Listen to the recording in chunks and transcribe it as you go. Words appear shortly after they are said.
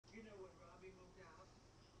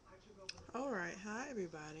Alright, hi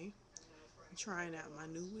everybody. I'm trying out my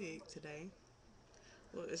new wig today.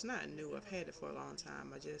 Well, it's not new, I've had it for a long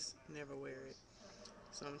time, I just never wear it.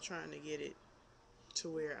 So I'm trying to get it to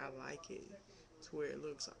where I like it, to where it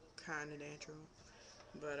looks kind of natural.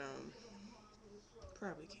 But,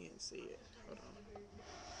 probably can't see it. Hold on.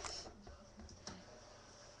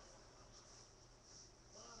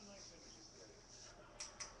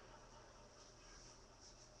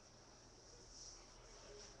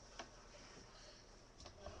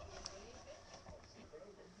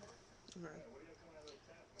 Alright,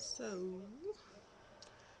 so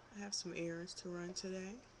I have some errands to run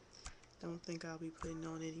today. Don't think I'll be putting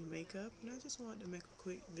on any makeup, and I just wanted to make a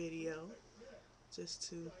quick video just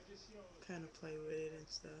to kind of play with it and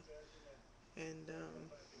stuff. And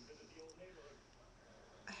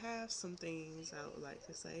I have some things I would like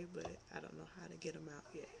to say, but I don't know how to get them out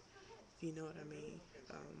yet, if you know what I mean.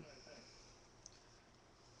 Um,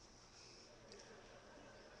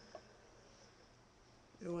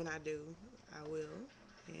 and when I do, I will,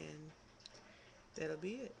 and that'll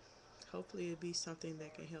be it. Hopefully, it'll be something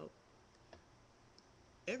that can help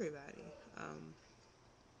everybody.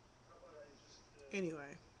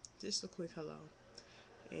 Anyway, just a quick hello,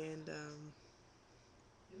 and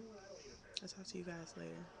I'll talk to you guys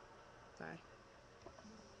later. Bye.